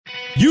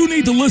You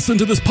need to listen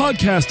to this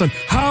podcast on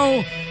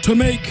how to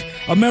make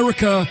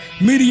America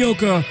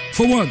mediocre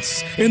for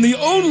once. And the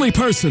only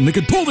person that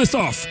could pull this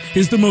off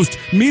is the most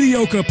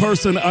mediocre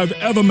person I've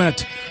ever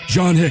met,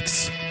 John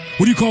Hicks.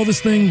 What do you call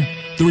this thing?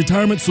 The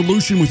retirement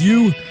solution with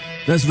you?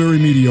 That's very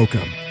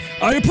mediocre.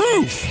 I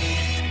approve.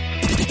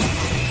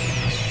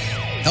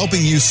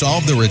 Helping you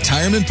solve the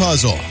retirement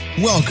puzzle.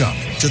 Welcome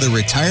to the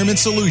Retirement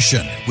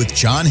Solution with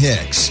John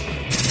Hicks.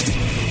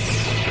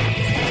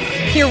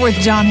 Here with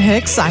John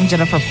Hicks, I'm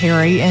Jennifer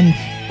Perry, and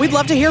we'd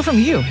love to hear from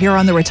you here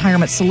on the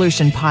Retirement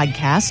Solution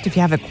podcast. If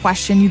you have a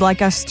question you'd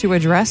like us to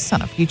address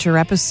on a future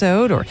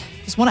episode, or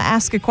just want to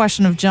ask a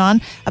question of John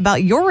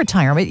about your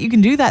retirement, you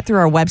can do that through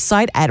our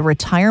website at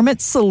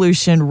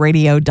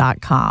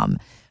retirementsolutionradio.com.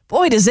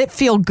 Boy, does it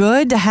feel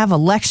good to have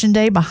Election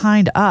Day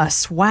behind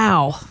us.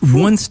 Wow.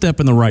 One step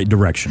in the right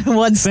direction.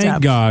 One step.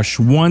 Thank gosh,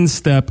 one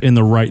step in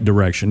the right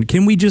direction.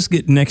 Can we just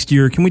get next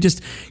year, can we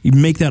just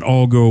make that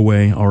all go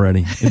away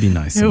already? It'd be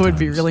nice. It would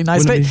be really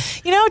nice. Wouldn't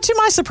but, you know, to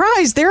my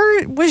surprise,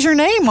 there was your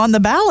name on the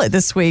ballot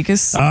this week.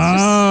 It's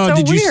so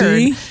did you weird.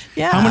 see?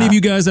 Yeah. How many of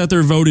you guys out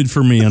there voted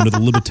for me under the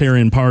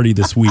Libertarian Party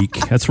this week?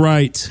 That's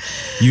right.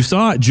 You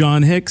saw it.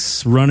 John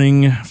Hicks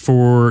running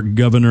for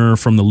governor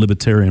from the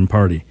Libertarian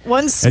Party.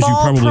 One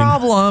small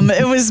problem.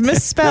 It was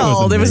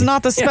misspelled. It was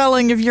not the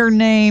spelling of your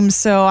name,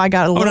 so I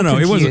got a little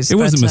confused. It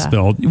wasn't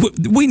misspelled.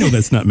 We know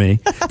that's not me.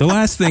 The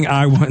last thing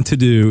I want to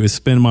do is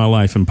spend my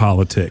life in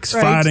politics,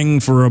 fighting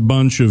for a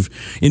bunch of,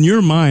 in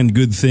your mind,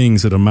 good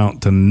things that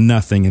amount to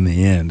nothing in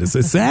the end. It's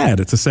sad.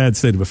 It's a sad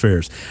state of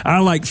affairs. I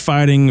like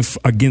fighting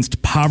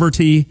against poverty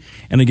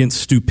and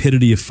against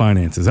stupidity of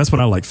finances. That's what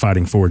I like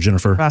fighting for,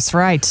 Jennifer. That's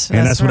right.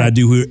 And that's what I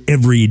do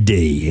every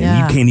day. And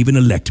you can't even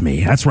elect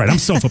me. That's right. I'm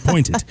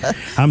self-appointed.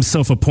 I'm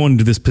self-appointed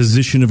to this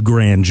position of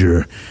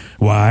grandeur.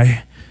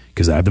 Why?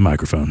 Because I have the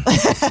microphone.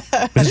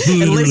 At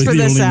least for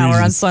this hour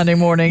on Sunday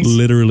mornings.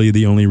 Literally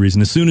the only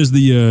reason. As soon as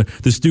the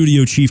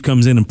studio chief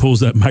comes in and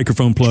pulls that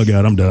microphone plug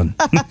out, I'm done.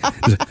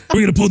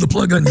 We're going to pull the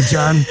plug on you,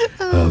 John.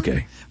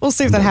 Okay. We'll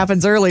see if that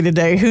happens early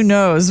today. Who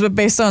knows? But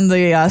based on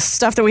the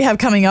stuff that we have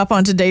coming up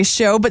on today's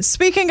show. But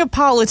speaking of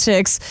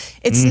politics,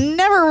 it's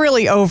never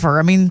really over.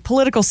 I mean,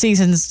 political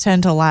seasons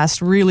tend to last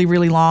really,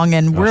 really long.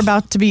 And we're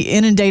about to be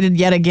inundated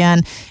yet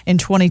again in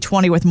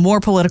 2020 with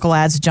more political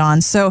ads, John.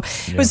 So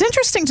it was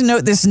interesting to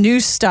note this new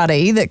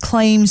study that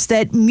claims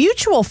that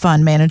mutual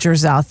fund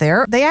managers out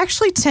there, they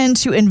actually tend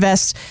to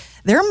invest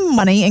their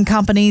money in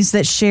companies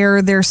that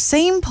share their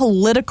same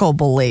political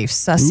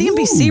beliefs.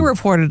 CNBC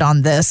reported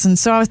on this. And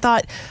so I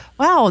thought,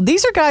 wow,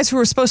 these are guys who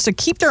are supposed to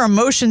keep their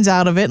emotions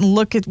out of it and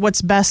look at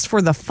what's best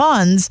for the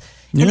funds.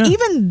 And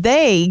even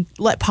they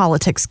let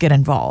politics get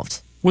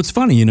involved. What's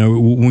funny,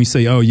 when we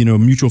say,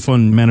 mutual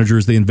fund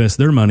managers, they invest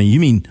their money, you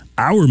mean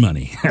our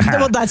money.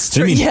 Well, that's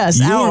true.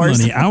 Yes, our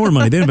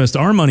money. They invest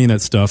our money in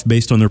that stuff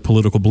based on their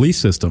political belief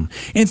system.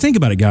 And think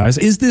about it, guys.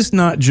 Is this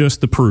not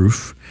just the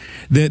proof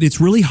that it's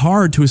really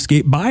hard to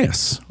escape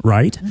bias,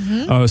 right?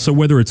 So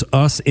whether it's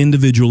us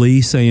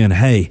individually saying,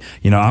 hey,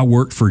 I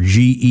worked for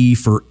GE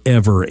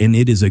forever and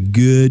it is a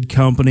good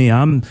company.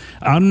 I'm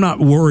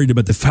not worried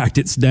about the fact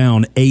it's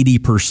down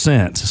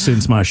 80%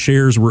 since my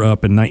shares were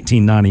up in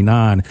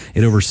 1999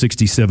 at over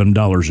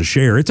 $67 a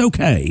share. It's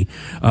okay.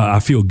 I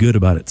feel good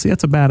about it. See,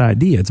 that's a bad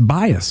idea. It's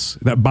bias.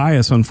 That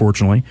bias,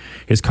 unfortunately,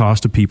 has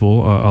cost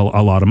people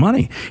a lot of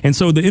money. And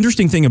so the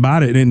interesting thing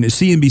about it, and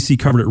CNBC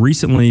covered it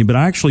recently, but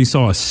I actually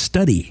saw a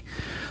study,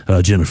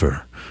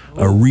 Jennifer,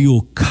 a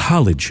real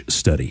college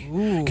study.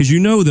 Because you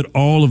know that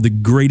all of the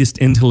greatest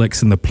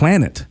intellects in the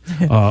planet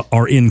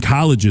are in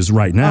colleges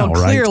right now,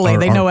 right? Clearly,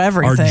 they know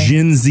everything. Our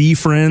Gen Z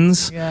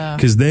friends,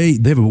 because they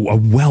have a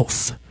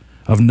wealth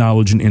of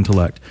knowledge and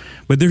intellect.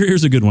 But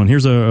here's a good one.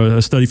 Here's a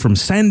study from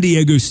San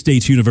Diego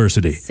State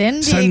University.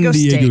 San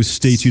Diego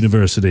State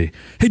University.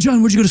 Hey,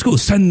 John, where'd you go to school?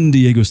 San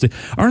Diego State.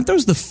 Aren't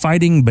those the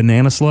fighting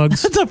banana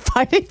slugs? The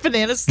fighting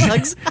banana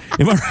slugs?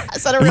 Am I right?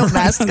 Is that a real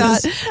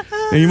mascot?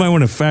 You might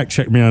want to fact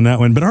check me on that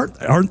one. But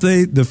aren't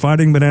they the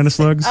fighting banana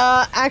slugs?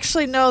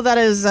 Actually, no, that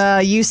is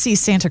UC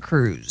Santa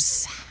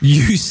Cruz.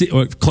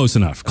 Close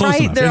enough.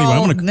 Right, they're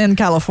all in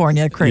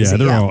California. Crazy.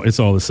 Yeah, it's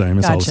all the same.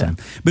 It's all the same.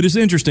 But it's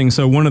interesting.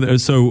 So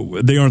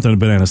they aren't the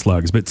banana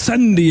slugs, but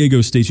San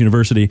Diego State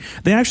University,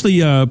 they actually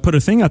put a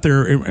thing out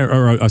there,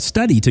 or a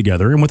study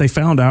together, and what they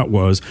found out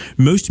was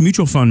most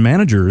mutual fund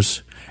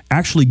managers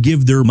actually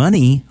give their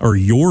money or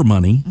your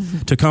money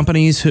to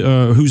companies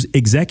whose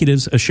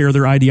executives share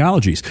their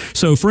ideologies.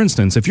 So, for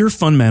instance, if your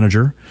fund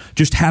manager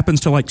just happens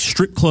to like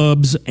strip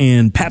clubs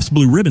and Pabst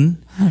Blue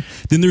Ribbon,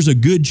 then there's a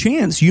good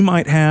chance you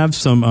might have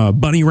some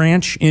Bunny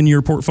Ranch in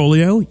your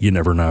portfolio. You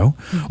never know.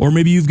 Or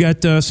maybe you've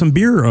got some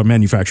beer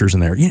manufacturers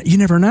in there. You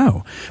never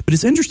know. But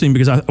it's interesting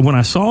because when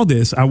I saw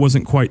this, I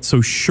wasn't quite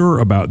so sure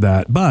about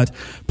that. But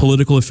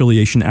political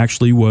affiliation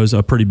actually was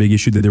a pretty big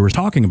issue that they were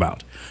talking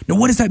about. Now,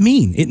 what does that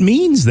mean? It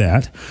means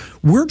that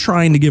we're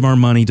trying to give our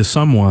money to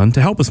someone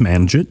to help us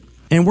manage it.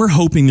 and we're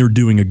hoping they're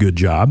doing a good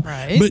job.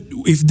 Right. But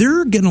if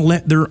they're going to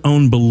let their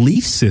own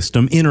belief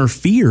system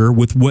interfere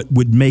with what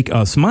would make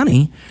us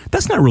money,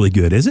 that's not really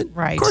good, is it?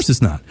 Right. Of course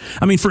it's not.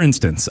 I mean, for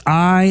instance,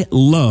 I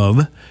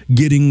love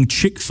getting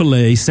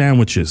Chick-fil-A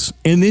sandwiches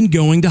and then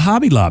going to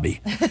Hobby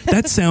Lobby.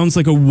 That sounds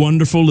like a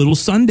wonderful little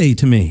Sunday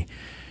to me.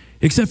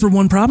 Except for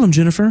one problem,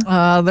 Jennifer.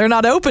 They're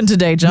not open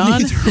today,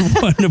 John.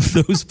 Neither one of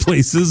those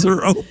places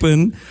are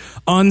open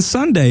on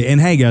Sunday. And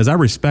hey, guys, I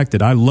respect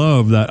it. I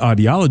love that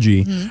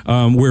ideology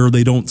where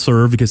they don't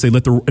serve because they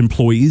let their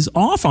employees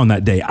off on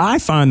that day. I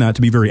find that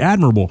to be very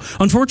admirable.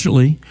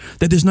 Unfortunately,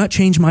 that does not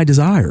change my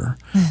desire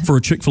for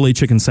a Chick-fil-A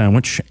chicken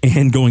sandwich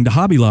and going to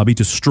Hobby Lobby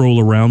to stroll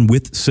around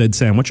with said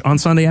sandwich on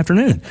Sunday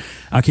afternoon.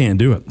 I can't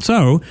do it.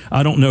 So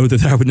I don't know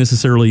that I would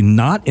necessarily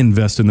not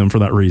invest in them for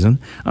that reason.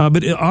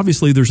 But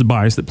obviously, there's a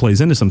bias that plays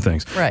into some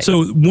things. Right.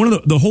 So one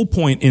of the whole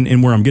point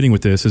in where I'm getting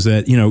with this is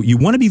that, you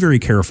want to be very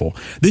careful.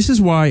 This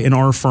is why in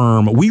our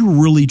firm, we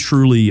really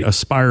truly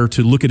aspire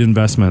to look at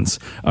investments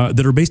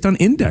that are based on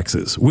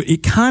indexes.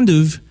 It kind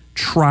of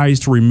tries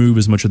to remove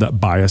as much of that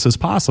bias as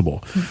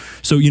possible.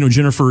 So,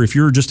 Jennifer, if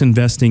you're just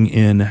investing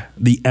in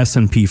the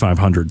S&P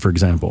 500, for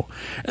example,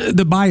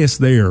 the bias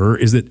there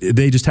is that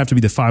they just have to be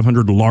the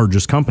 500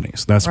 largest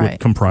companies. That's right. what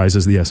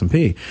comprises the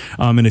S&P.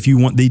 And if you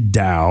want the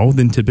Dow,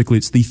 then typically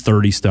it's the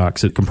 30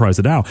 stocks that comprise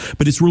the Dow.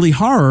 But it's really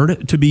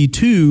hard to be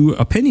too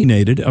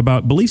opinionated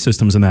about belief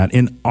systems in that.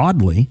 And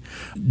oddly,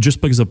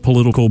 just because a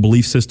political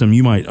belief system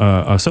you might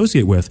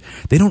associate with,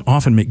 they don't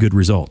often make good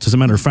results. As a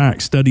matter of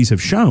fact, studies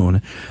have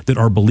shown that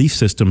our belief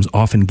systems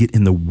often get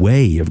in the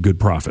way of good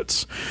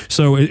profits.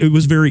 So it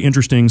was very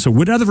interesting. So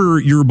whatever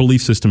your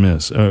belief system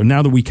is,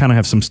 now that we kind of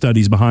have some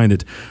studies behind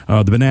it,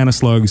 the banana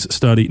slugs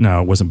study,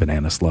 no, it wasn't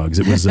banana slugs.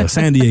 It was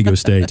San Diego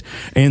State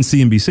and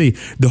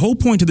CNBC. The whole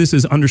point of this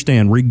is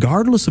understand,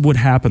 regardless of what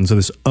happens in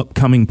this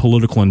upcoming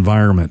political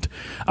environment,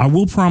 I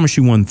will promise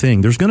you one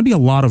thing. There's going to be a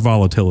lot of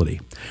volatility.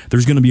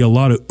 There's going to be a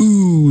lot of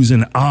oohs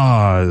and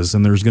ahs,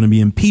 and there's going to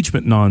be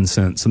impeachment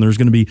nonsense, and there's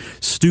going to be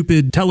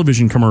stupid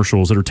television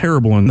commercials that are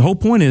terrible. And the whole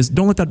point is,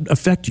 don't let that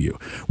affect you.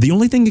 The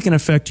only thing that can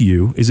affect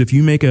you is if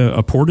you make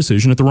a poor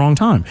decision at the wrong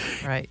time.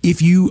 Right.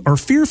 If you are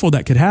fearful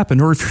that could happen,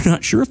 or if you're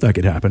not sure if that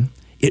could happen,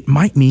 it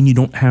might mean you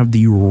don't have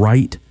the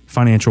right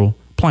financial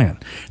plan.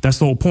 That's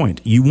the whole point.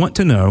 You want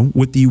to know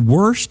what the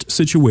worst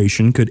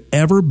situation could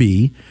ever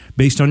be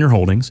based on your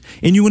holdings,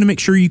 and you want to make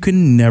sure you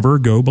can never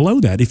go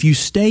below that. If you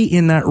stay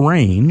in that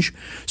range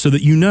so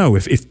that you know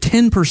if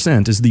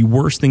 10% is the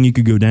worst thing you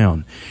could go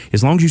down,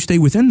 as long as you stay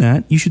within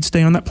that, you should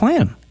stay on that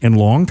plan. And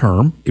long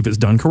term, if it's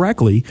done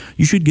correctly,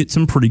 you should get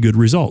some pretty good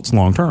results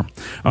long term.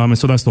 And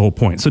so that's the whole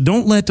point. So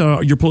don't let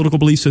your political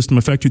belief system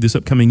affect you this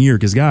upcoming year,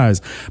 because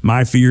guys,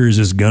 my fears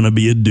is going to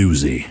be a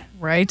doozy.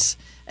 Right.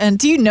 And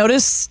do you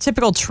notice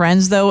typical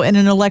trends, though, in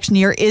an election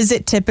year? Is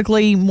it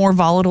typically more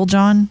volatile,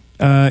 John?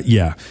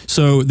 Yeah.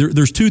 So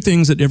there's two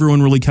things that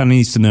everyone really kind of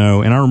needs to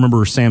know. And I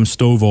remember Sam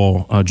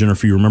Stovall,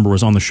 Jennifer, you remember,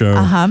 was on the show.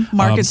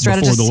 Market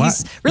strategist.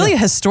 He's really a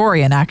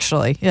historian,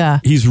 actually. Yeah.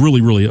 He's really,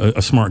 really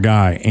a smart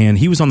guy. And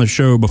he was on the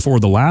show before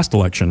the last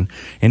election.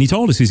 And he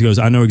told us, he goes,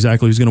 I know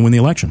exactly who's going to win the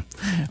election.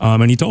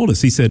 And he told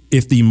us, he said,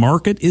 if the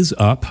market is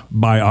up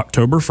by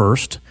October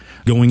 1st,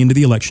 going into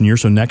the election year,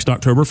 so next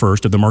October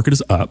 1st, if the market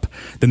is up,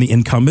 then the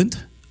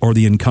incumbent or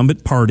the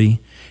incumbent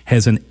party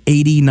has an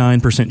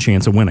 89%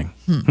 chance of winning.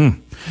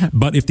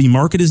 But if the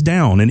market is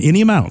down in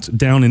any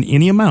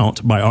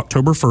amount by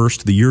October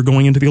 1st, the year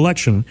going into the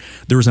election,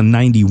 there's a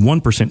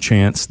 91%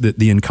 chance that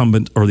the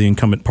incumbent or the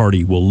incumbent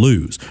party will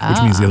lose,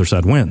 which means the other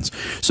side wins.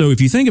 So if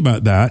you think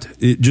about that,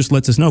 it just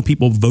lets us know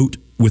people vote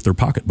with their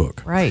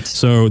pocketbook. Right.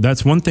 So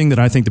that's one thing that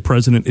I think the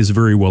president is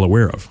very well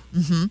aware of.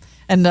 Mm-hmm.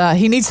 And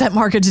he needs that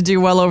market to do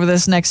well over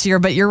this next year.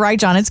 But you're right,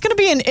 John. It's going to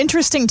be an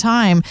interesting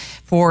time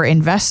for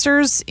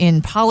investors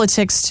in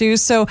politics, too.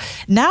 So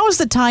now is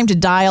the time to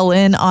dial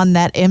in on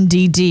that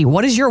MDD.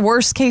 What is your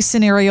worst case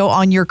scenario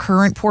on your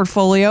current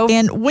portfolio?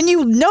 And when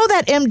you know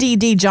that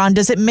MDD, John,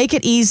 does it make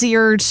it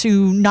easier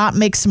to not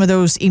make some of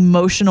those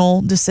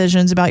emotional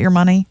decisions about your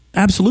money?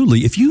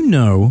 Absolutely. If you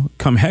know,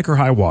 come heck or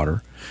high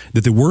water,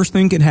 that the worst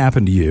thing can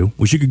happen to you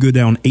was you could go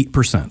down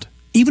 8%.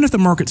 Even if the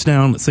market's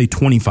down, let's say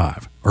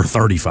 25 or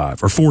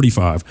 35 or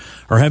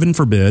 45, or heaven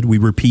forbid, we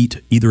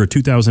repeat either a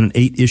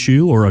 2008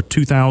 issue or a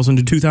 2000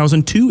 to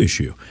 2002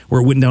 issue,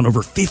 where it went down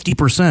over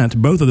 50%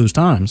 both of those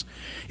times.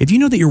 If you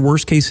know that your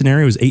worst case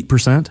scenario is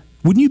 8%,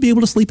 wouldn't you be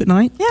able to sleep at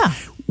night? Yeah.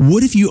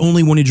 What if you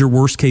only wanted your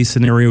worst case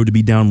scenario to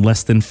be down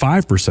less than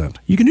 5%?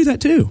 You can do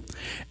that too.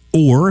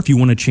 Or if you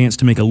want a chance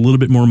to make a little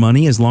bit more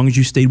money, as long as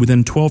you stayed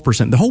within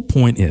 12%. The whole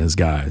point is,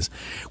 guys,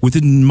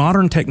 with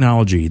modern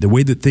technology, the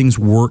way that things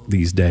work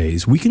these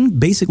days, we can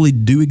basically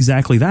do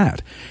exactly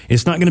that.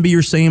 It's not going to be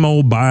your same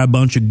old buy a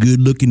bunch of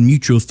good-looking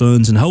mutual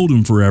funds and hold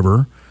them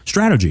forever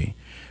strategy.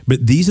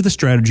 But these are the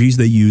strategies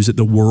they use at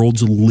the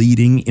world's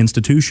leading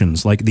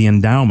institutions, like the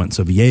endowments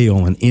of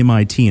Yale and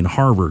MIT and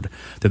Harvard,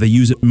 that they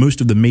use at most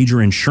of the major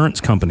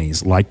insurance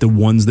companies, like the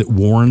ones that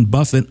Warren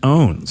Buffett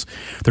owns.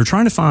 They're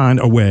trying to find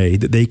a way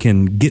that they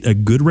can get a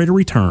good rate of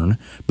return,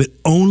 but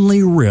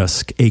only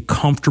risk a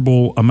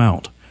comfortable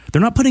amount.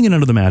 They're not putting it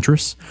under the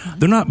mattress.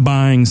 They're not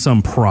buying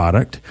some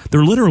product.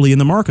 They're literally in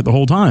the market the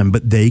whole time,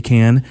 but they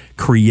can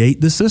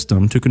create the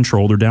system to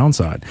control their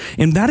downside.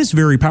 And that is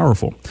very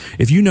powerful.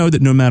 If you know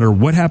that no matter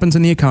what happens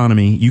in the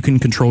economy, you can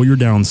control your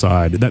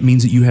downside, that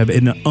means that you have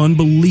an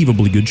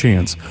unbelievably good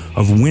chance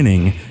of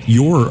winning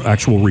your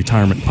actual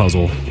retirement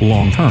puzzle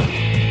long term.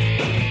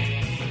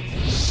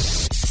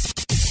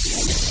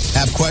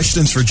 Have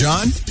questions for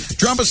John?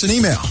 Drop us an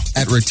email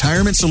at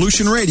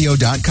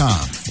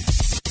retirementsolutionradio.com.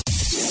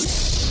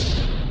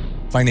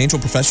 Financial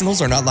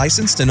professionals are not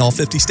licensed in all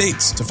 50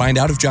 states. To find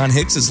out if John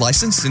Hicks is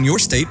licensed in your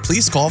state,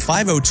 please call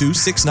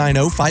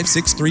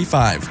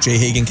 502-690-5635. J.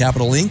 Hagan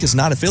Capital Inc. is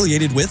not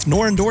affiliated with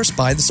nor endorsed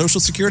by the Social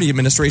Security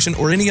Administration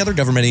or any other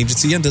government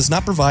agency and does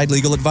not provide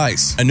legal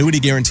advice. Annuity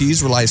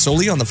guarantees rely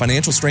solely on the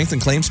financial strength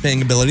and claims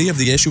paying ability of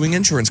the issuing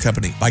insurance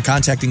company. By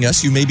contacting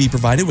us, you may be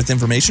provided with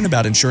information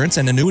about insurance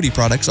and annuity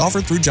products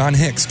offered through John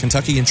Hicks,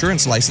 Kentucky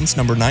Insurance License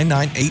number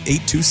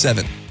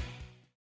 998827.